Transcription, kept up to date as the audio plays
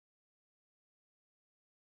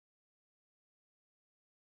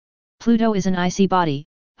Pluto is an icy body,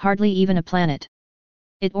 hardly even a planet.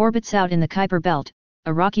 It orbits out in the Kuiper belt,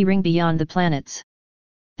 a rocky ring beyond the planets.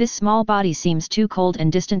 This small body seems too cold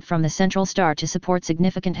and distant from the central star to support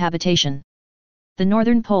significant habitation. The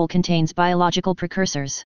northern pole contains biological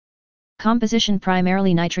precursors. Composition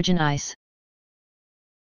primarily nitrogen ice.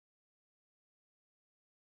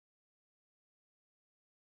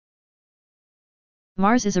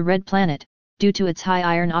 Mars is a red planet, due to its high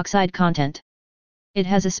iron oxide content. It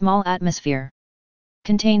has a small atmosphere.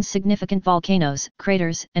 Contains significant volcanoes,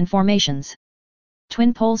 craters, and formations.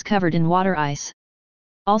 Twin poles covered in water ice.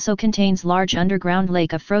 Also contains large underground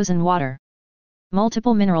lake of frozen water.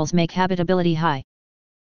 Multiple minerals make habitability high.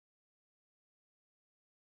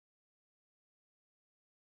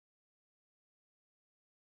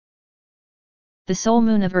 The sole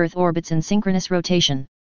moon of Earth orbits in synchronous rotation.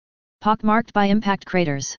 Pockmarked by impact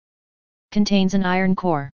craters. Contains an iron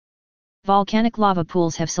core. Volcanic lava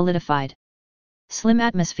pools have solidified. Slim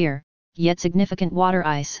atmosphere, yet significant water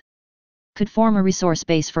ice. Could form a resource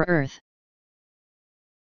base for Earth.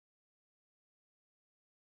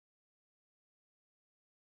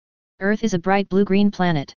 Earth is a bright blue-green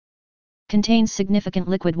planet. Contains significant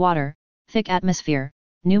liquid water, thick atmosphere,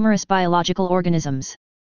 numerous biological organisms.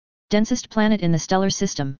 Densest planet in the stellar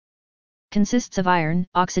system. Consists of iron,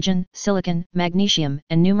 oxygen, silicon, magnesium,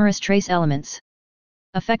 and numerous trace elements.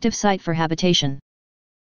 Effective site for habitation.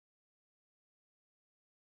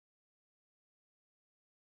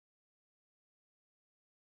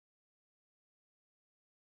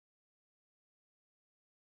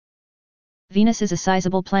 Venus is a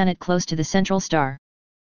sizable planet close to the central star.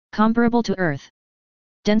 Comparable to Earth.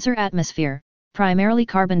 Denser atmosphere, primarily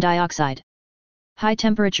carbon dioxide. High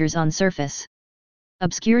temperatures on surface.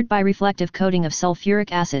 Obscured by reflective coating of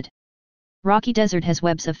sulfuric acid. Rocky desert has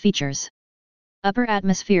webs of features. Upper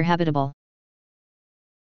atmosphere habitable.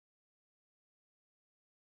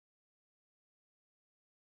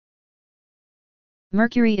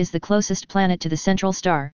 Mercury is the closest planet to the central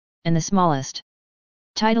star, and the smallest.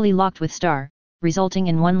 Tidally locked with star, resulting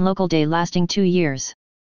in one local day lasting 2 years.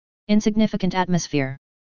 Insignificant atmosphere.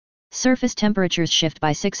 Surface temperatures shift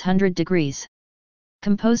by 600 degrees.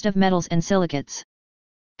 Composed of metals and silicates.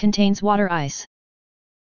 Contains water ice.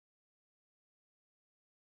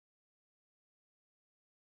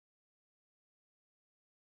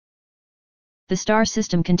 The star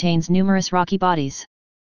system contains numerous rocky bodies.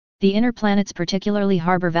 The inner planets particularly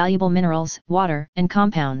harbor valuable minerals, water, and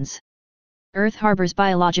compounds. Earth harbors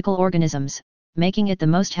biological organisms, making it the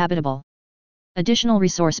most habitable. Additional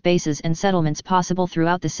resource bases and settlements possible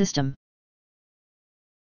throughout the system.